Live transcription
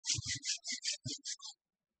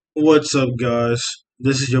What's up, guys?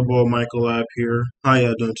 This is your boy Michael App here. How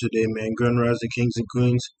y'all doing today, man? Grand Rising Kings and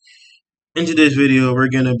Queens. In today's video, we're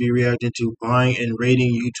gonna be reacting to buying and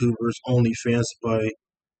rating YouTubers OnlyFans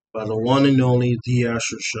by the one and only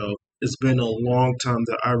TheAsherShow. It's been a long time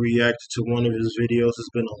that I reacted to one of his videos. It's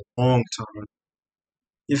been a long time.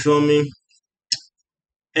 You feel me?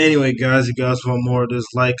 Anyway, guys, if you guys want more of this,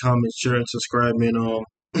 like, comment, share, and subscribe, man.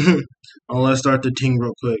 Let's start the team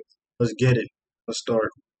real quick. Let's get it. Let's start.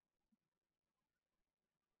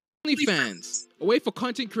 OnlyFans, a way for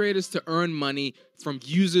content creators to earn money from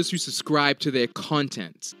users who subscribe to their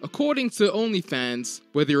content. According to OnlyFans,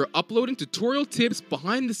 whether you're uploading tutorial tips,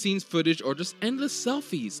 behind the scenes footage, or just endless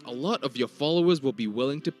selfies, a lot of your followers will be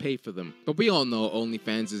willing to pay for them. But we all know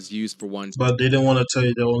OnlyFans is used for one But they didn't want to tell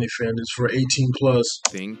you that OnlyFans is for 18 plus.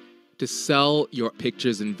 thing. To sell your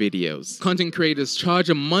pictures and videos. Content creators charge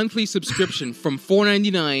a monthly subscription from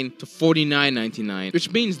 $4.99 to $49.99, which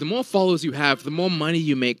means the more followers you have, the more money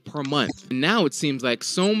you make per month. And now it seems like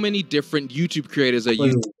so many different YouTube creators are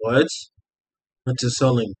What? Into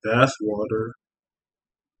selling bathwater?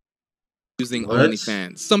 using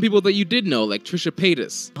OnlyFans. Some people that you did know, like Trisha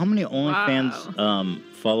Paytas. How many OnlyFans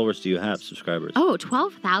followers do you have, subscribers? Oh,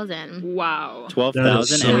 12,000. Wow.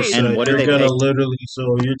 12,000? So and what do they gonna pay? literally,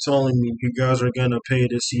 so you're telling me you guys are gonna pay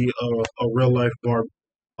to see a real life Barbie,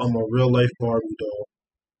 a real life Barbie doll?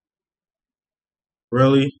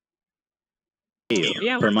 Really?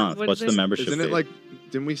 Yeah, Per month. what What's is the it? membership Isn't fee? it like,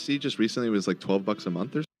 didn't we see just recently it was like $12 a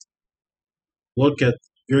month or Look at,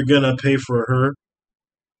 you're gonna pay for her.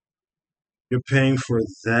 You're paying for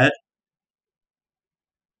that.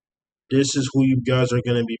 This is who you guys are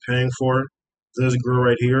gonna be paying for. This girl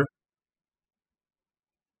right here.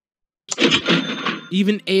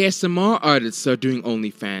 Even ASMR artists are doing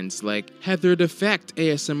OnlyFans, like Heather Defect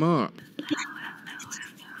ASMR.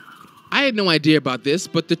 I had no idea about this,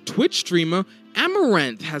 but the Twitch streamer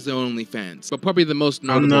Amaranth has an OnlyFans. But probably the most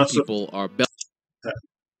notable people are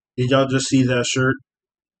Did y'all just see that shirt?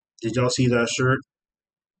 Did y'all see that shirt?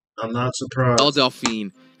 I'm not surprised. Belle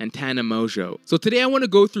Delphine and Tana Mojo. So today I want to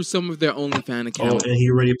go through some of their OnlyFans accounts. Oh, and he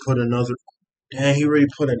already put another. And he already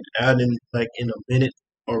put an ad in like in a minute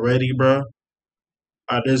already, bro.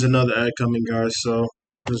 There's another ad coming, guys. So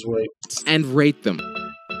just wait. And rate them.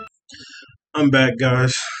 I'm back,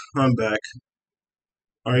 guys. I'm back.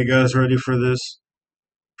 Are you guys ready for this?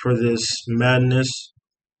 For this madness?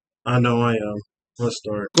 I know I am. Let's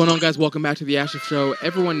start. What's going on, guys? Welcome back to The Asher Show.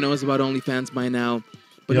 Everyone knows about OnlyFans by now,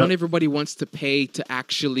 but not everybody wants to pay to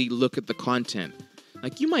actually look at the content.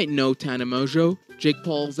 Like, you might know Tana Mojo, Jake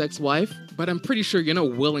Paul's ex-wife, but I'm pretty sure you're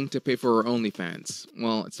not willing to pay for her OnlyFans.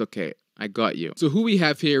 Well, it's okay. I got you. So who we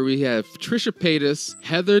have here, we have Trisha Paytas,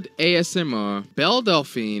 Heathered ASMR, Belle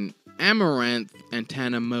Delphine, Amaranth, and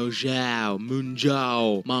Tana Mojo,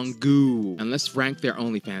 Mongu. And let's rank their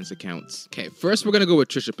OnlyFans accounts. Okay, first we're gonna go with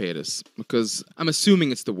Trisha Paytas, because I'm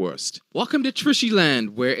assuming it's the worst. Welcome to Trishy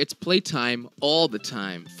Land, where it's playtime all the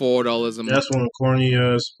time. $4 a month. That's one corny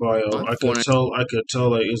ass bio. I could tell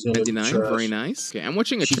like it's gonna be trash. Very nice. Okay, I'm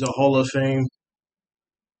watching She's a Hall of Fame.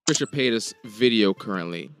 Trisha Paytas video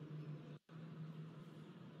currently.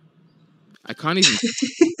 I can't even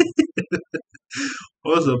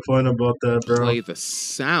What's the point about that, bro? play the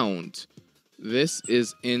sound. This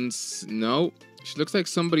is no. She looks like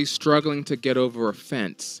somebody's struggling to get over a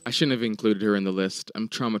fence. I shouldn't have included her in the list. I'm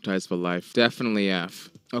traumatized for life. Definitely F.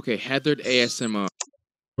 Okay, Heathered ASMR.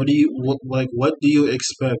 What do you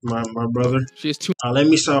expect, my brother? She has Let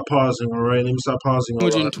me stop pausing, alright? Let me stop pausing.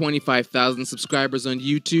 225,000 subscribers on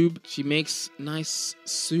YouTube. She makes nice,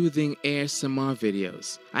 soothing ASMR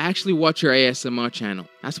videos. I actually watch her ASMR channel.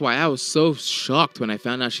 That's why I was so shocked when I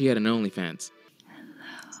found out she had an OnlyFans.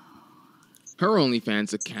 Her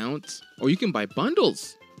OnlyFans account, or you can buy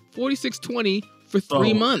bundles. $46.20 for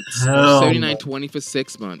 3 months, or $79.20 for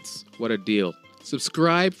 6 months. What a deal.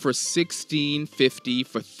 Subscribe for $16.50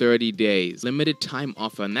 for 30 days. Limited time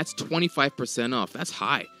offer, and that's 25% off. That's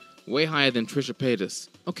high. Way higher than Trisha Paytas.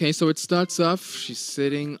 Okay, so it starts off, she's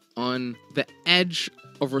sitting on the edge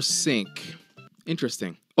of her sink.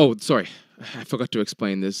 Interesting. Oh, sorry. I forgot to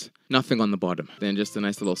explain this. Nothing on the bottom. Then just a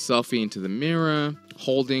nice little selfie into the mirror,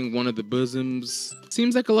 holding one of the bosoms.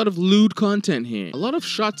 Seems like a lot of lewd content here. A lot of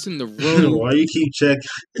shots in the road. Why you keep checking?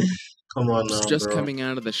 Come on now, just bro. coming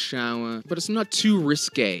out of the shower. But it's not too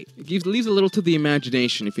risque. It leaves a little to the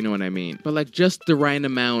imagination, if you know what I mean. But like just the right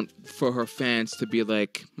amount for her fans to be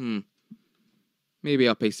like, maybe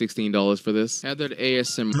I'll pay $16 for this. Heathered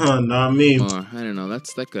ASMR. Not me. I don't know.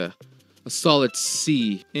 That's like a solid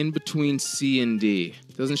C. In between C and D.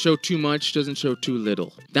 Doesn't show too much, doesn't show too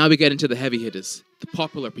little. Now we get into the heavy hitters. The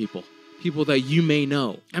popular people. people that you may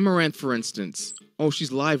know. Amaranth, for instance. Oh,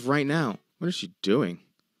 she's live right now. What is she doing?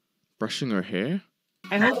 Brushing her hair?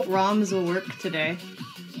 I hope ROMs will work today.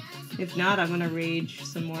 If not, I'm gonna rage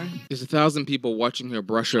some more. There's 1,000 people watching her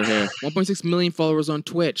brush her hair. 1.6 million followers on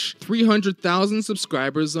Twitch. 300,000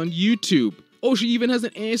 subscribers on YouTube. Oh, she even has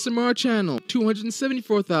an ASMR channel.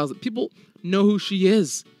 274,000. People know who she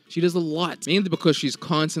is. She does a lot. Mainly because she's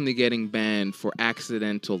constantly getting banned for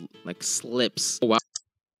accidental, like, slips. Oh, wow.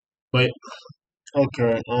 But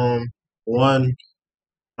okay, one,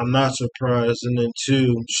 I'm not surprised, and then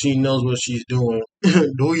two, she knows what she's doing.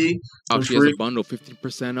 Do you? Oh, For she has free? a bundle,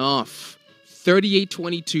 15% off.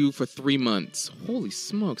 $38.22 for 3 months. Holy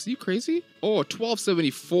smokes, are you crazy? Oh,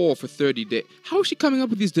 $12.74 for 30 days. How is she coming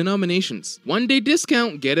up with these denominations? 1 day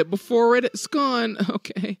discount, get it before it's gone.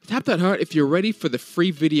 Okay. Tap that heart if you're ready for the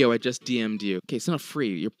free video I just DM'd you. Okay, it's not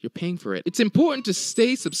free, you're paying for it. It's important to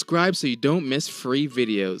stay subscribed so you don't miss free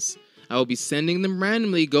videos. I will be sending them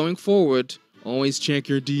randomly going forward. Always check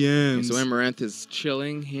your DMs. So Amaranth is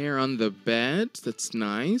chilling here on the bed. That's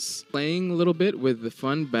nice. Playing a little bit with the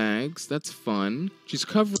fun bags. That's fun. She's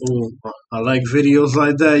covering. Ooh, I like videos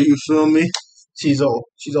like that. You feel me? She's a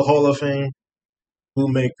Hall of Fame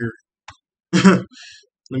bootmaker. Let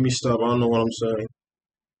me stop. I don't know what I'm saying.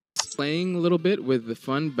 Playing a little bit with the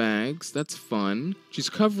fun bags. That's fun.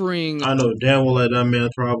 She's covering. I know damn well that man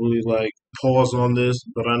probably like pause on this,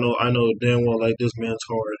 but I know damn well like this man's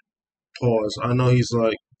hard. Pause. I know he's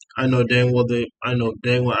like. I know damn well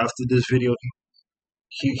after this video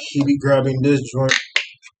he be grabbing this joint.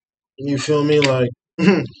 You feel me? Like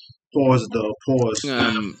pause though. Pause.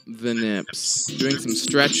 The nips. Doing some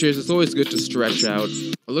stretches. It's always good to stretch out.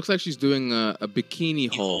 It looks like she's doing a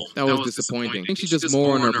bikini haul. That was disappointing. I think she does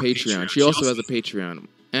more on her Patreon. She also has a Patreon.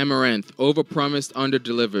 Amaranth. Overpromised,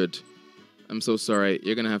 underdelivered. I'm so sorry.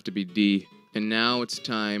 You're gonna have to be D. And now it's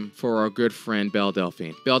time for our good friend Belle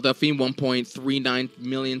Delphine. Belle Delphine, 1.39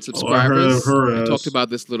 million subscribers. I talked about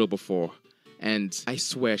this little before. And I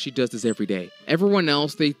swear, she does this every day. Everyone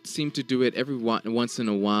else, they seem to do it every once in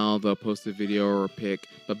a while. They'll post a video or a pic.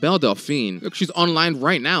 But Belle Delphine, look, she's online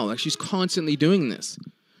right now. Like, she's constantly doing this.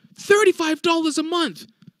 $35 a month.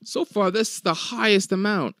 So far, this is the highest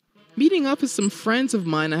amount. Meeting up with some friends of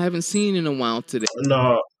mine I haven't seen in a while today.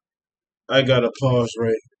 No, I gotta pause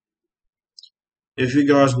right. If you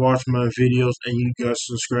guys watch my videos and you guys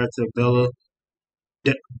subscribe to Bella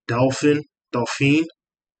Delphine,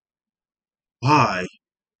 why?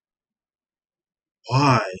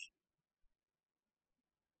 Why?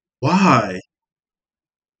 Why?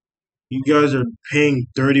 You guys are paying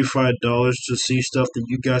 $35 to see stuff that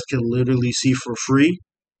you guys can literally see for free?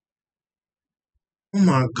 Oh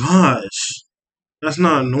my gosh. That's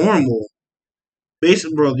not normal.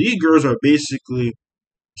 Bro, these girls are basically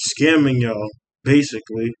scamming y'all.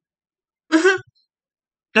 Basically.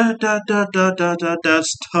 That's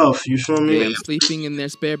tough. You feel me? I'm sleeping in their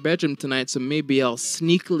spare bedroom tonight, so maybe I'll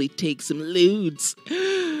sneakily take some lewds.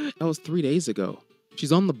 That was 3 days ago.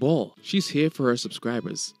 She's on the ball. She's here for her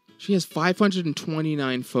subscribers. She has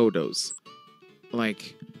 529 photos.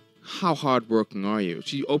 Like, how hardworking are you?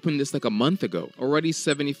 She opened this like a month ago. Already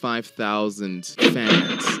 75,000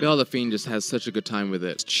 fans. Belle Delphine just has such a good time with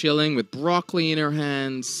it. Chilling with broccoli in her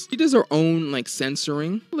hands. She does her own like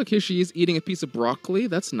censoring. Look, here she is eating a piece of broccoli.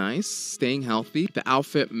 That's nice. Staying healthy. The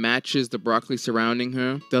outfit matches the broccoli surrounding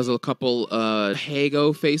her. Does a couple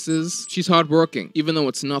Hago faces. She's hardworking. Even though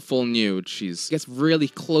it's not full nude, she's gets really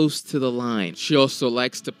close to the line. She also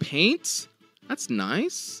likes to paint. That's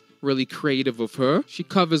nice. Really creative of her. She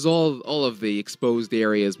covers all of the exposed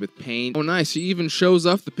areas with paint. Oh, nice. She even shows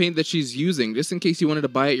off the paint that she's using, just in case you wanted to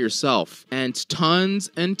buy it yourself. And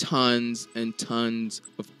tons and tons and tons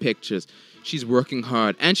of pictures. She's working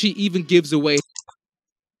hard. And she even gives away...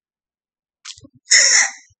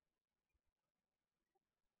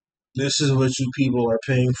 This is what you people are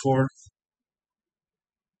paying for?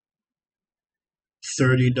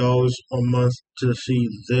 $30 a month to see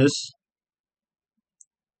this?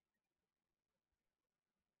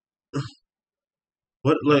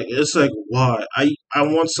 What, like, it's like, why? I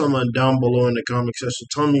want someone down below in the comment section.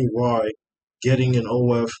 Tell me why getting an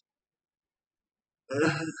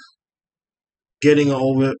getting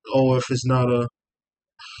an OF is not a,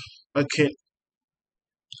 I can't,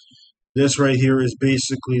 this right here is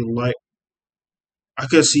basically like, I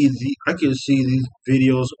could see these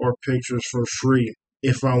videos or pictures for free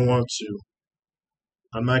if I want to.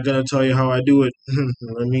 I'm not gonna tell you how I do it.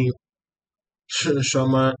 Let me show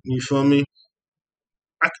my, you feel me?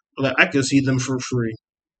 I could see them for free.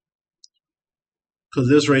 Cause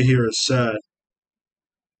this right here is sad.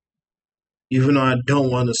 Even though I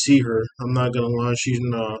don't want to see her, I'm not gonna lie.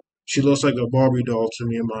 She looks like a Barbie doll to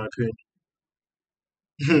me, in my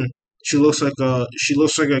opinion. She looks like a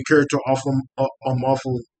character off of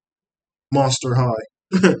Monster High.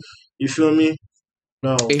 You feel me?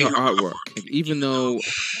 No. Her artwork. Like, even though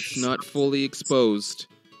it's not fully exposed,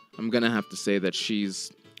 I'm gonna have to say that she's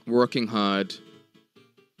working hard.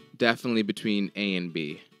 Definitely between A and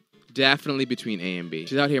B. Definitely between A and B.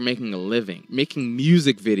 She's out here making a living, making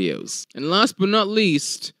music videos. And last but not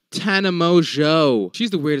least, Tana Mojo. She's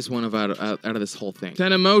the weirdest one out of this whole thing.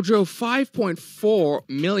 Tana Mojo, 5.4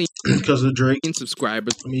 million Because of Drake.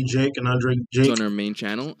 subscribers. I mean Jake, and I Drake Jake. On her main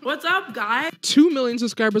channel. What's up, guys? 2 million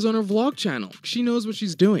subscribers on her vlog channel. She knows what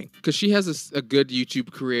she's doing. Because she has a good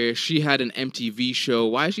YouTube career. She had an MTV show.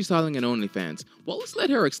 Why is she starting an OnlyFans? Well, let's let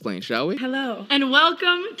her explain, shall we? Hello. And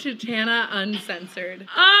welcome to Tana Uncensored.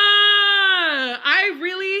 I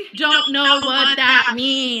really don't know what that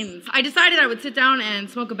means. I decided I would sit down and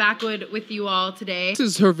smoke a backwood with you all today. This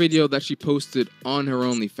is her video that she posted on her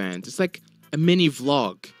OnlyFans. It's like a mini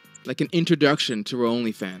vlog. Like an introduction to her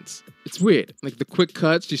OnlyFans. It's weird. Like the quick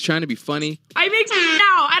cuts, she's trying to be funny. I make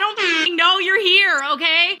now. I don't know you're here,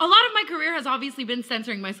 okay? A lot of my career has obviously been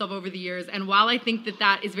censoring myself over the years, and while I think that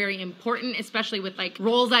that is very important, especially with like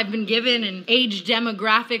roles I've been given and age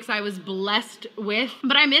demographics I was blessed with,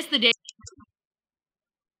 but I miss the day.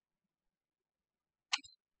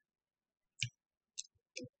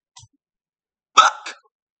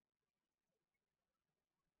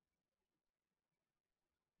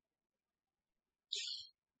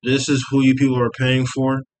 This is who you people are paying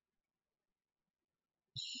for.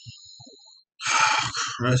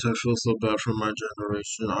 Christ, I feel so bad for my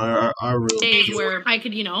generation. I really Days do. where I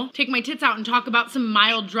could, take my tits out and talk about some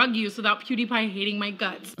mild drug use without PewDiePie hating my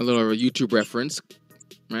guts. A little YouTube reference,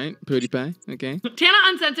 right? PewDiePie, okay. Tana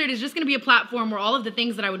Uncensored is just going to be a platform where all of the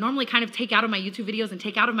things that I would normally kind of take out of my YouTube videos and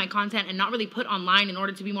take out of my content and not really put online in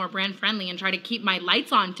order to be more brand friendly and try to keep my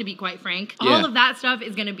lights on, to be quite frank. Yeah. All of that stuff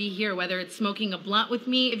is going to be here, whether it's smoking a blunt with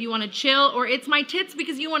me if you want to chill, or it's my tits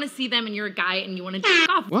because you want to see them and you're a guy and you want to jack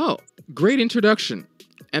off. Wow, great introduction.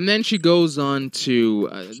 And then she goes on to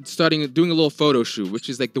doing a little photo shoot, which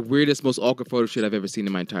is like the weirdest, most awkward photo shoot I've ever seen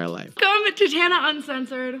in my entire life. Come to Tana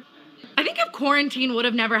Uncensored. I think if quarantine would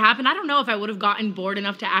have never happened, I don't know if I would have gotten bored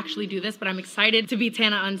enough to actually do this, but I'm excited to be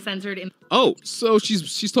Tana Uncensored. Oh, so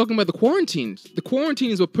she's talking about the quarantine. The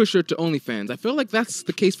quarantine is what pushed her to OnlyFans. I feel like that's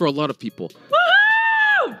the case for a lot of people.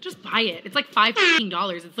 Woohoo! Just buy it. It's like $5.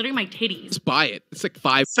 It's literally my titties. Just buy it. It's like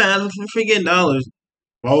 $5. Freaking dollars.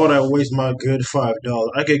 Why would I waste my good $5?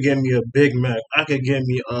 I could get me a Big Mac. I could get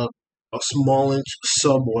me a small inch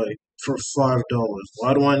Subway for $5.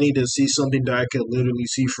 Why do I need to see something that I could literally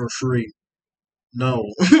see for free? No.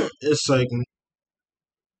 It's like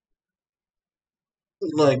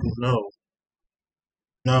no.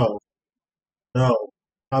 No. No.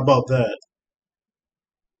 How about that?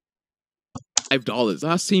 $5.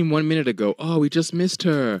 I seen 1 minute ago. Oh, we just missed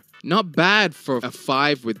her. Not bad for a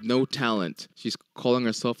 5 with no talent. She's calling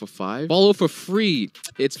herself a 5. Follow for free.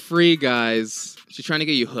 It's free, guys. She's trying to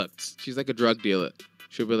get you hooked. She's like a drug dealer.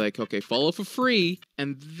 She'll be like, okay, follow for free.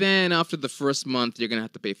 And then after the first month, you're going to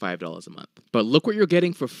have to pay $5 a month. But look what you're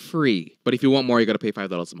getting for free. But if you want more, you got to pay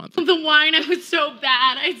 $5 a month. The wine, I was so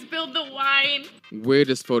bad. I spilled the wine.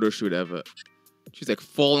 Weirdest photo shoot ever. She's like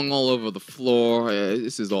falling all over the floor.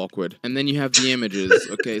 This is awkward. And then you have the images.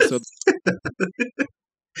 Okay, so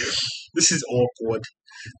This is awkward.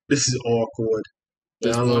 This is awkward.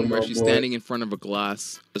 there's Yeah, I one love where my she's boy. standing in front of a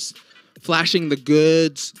glass, just flashing the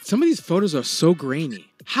goods. Some of these photos are so grainy.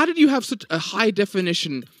 How did you have such a high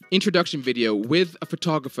definition introduction video with a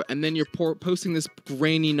photographer and then you're posting this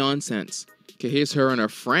grainy nonsense? Okay, here's her and her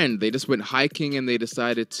friend. They just went hiking and they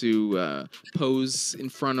decided to pose in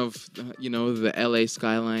front of, the LA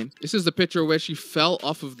skyline. This is the picture where she fell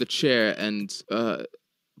off of the chair and,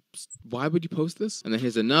 why would you post this? And then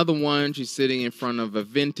here's another one. She's sitting in front of a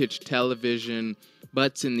vintage television,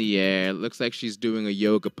 butts in the air. Looks like she's doing a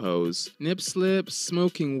yoga pose. Nip slips,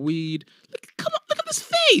 smoking weed. Come on, look at this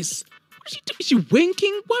face. What is she doing? Is she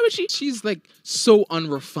winking? Why would she? She's like so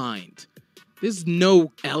unrefined. There's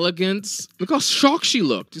no elegance. Look how shocked she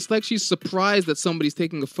looked. It's like she's surprised that somebody's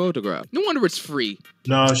taking a photograph. No wonder it's free.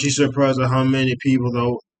 Nah, she's surprised at how many people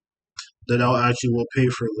that actually will pay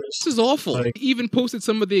for this. This is awful. Like- Even posted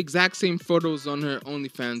some of the exact same photos on her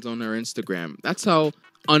OnlyFans on her Instagram. That's how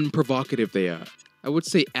unprovocative they are. I would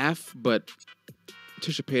say F, but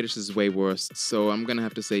Trisha Paytas is way worse. So I'm gonna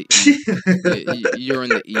have to say E. You're in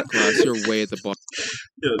the E class. You're way at the bottom.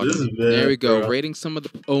 Yo, this is bad. There we go. bro. Rating some of the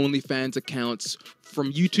OnlyFans accounts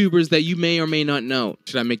from YouTubers that you may or may not know.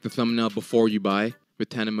 Should I make the thumbnail before you buy with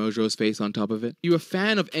Tana Mojo's face on top of it? You a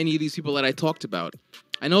fan of any of these people that I talked about?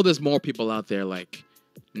 I know there's more people out there like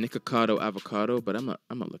Nikocado Avocado, but I'm not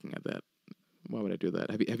looking at that. Why would I do that?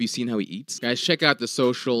 Have you seen how he eats? Guys, check out the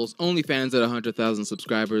socials. OnlyFans at 100,000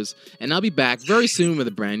 subscribers. And I'll be back very soon with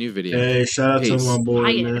a brand new video. Hey, shout out to Peace. my boy,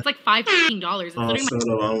 Buy it. man. It's like $5. It's Oh, literally shut up.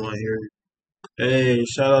 I don't want to hear you. Hey,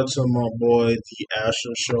 shout out to my boy, The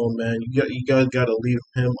Asher Show, man. You guys got to leave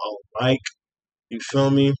him a like. You feel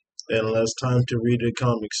me? And it's time to read the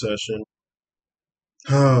comic session.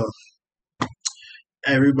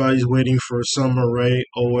 Everybody's waiting for Summer Rae,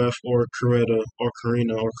 OF, or Coretta, or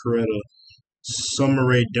Karina, or Coretta. Summer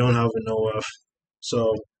Rae don't have an OF,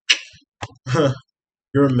 so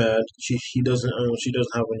you're mad. She doesn't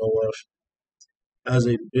have an OF. As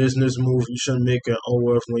a business move, you should make an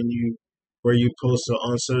OF where you post an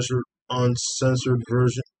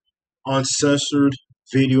uncensored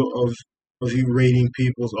video of you rating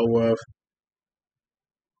people's OF.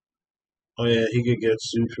 Oh yeah, he could get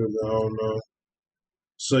sued for that. I don't know.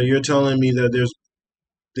 So you're telling me that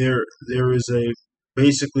there is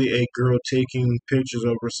basically a girl taking pictures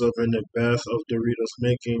of herself in the bath of Doritos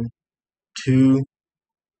making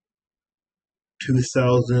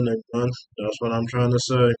 2,000 a month? That's what I'm trying to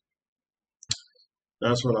say.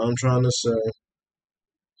 That's what I'm trying to say.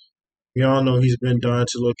 We all know he's been dying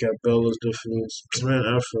to look at Bella's defense. Man,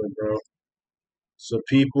 effort, bro. So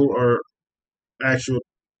people are actually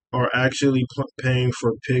paying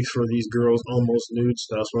for pics for these girls almost nudes.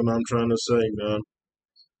 That's what I'm trying to say, man.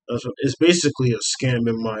 It's basically a scam,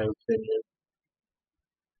 in my opinion.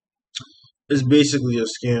 It's basically a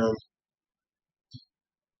scam.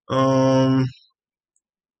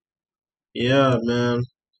 Yeah, man.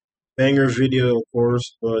 Banger video, of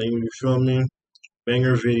course, but you feel me?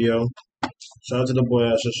 Banger video. Shout out to the boy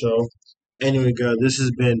Asher Show. Anyway, guys, this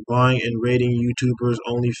has been Buying and Rating YouTubers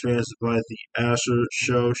OnlyFans by The Asher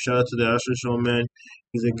Show. Shout out to The Asher Show, man.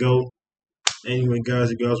 He's a GOAT. Anyway,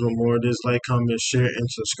 guys, if you guys want more of this, like, comment, share, and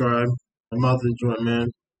subscribe. I'm out the joint,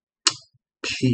 man. Peace.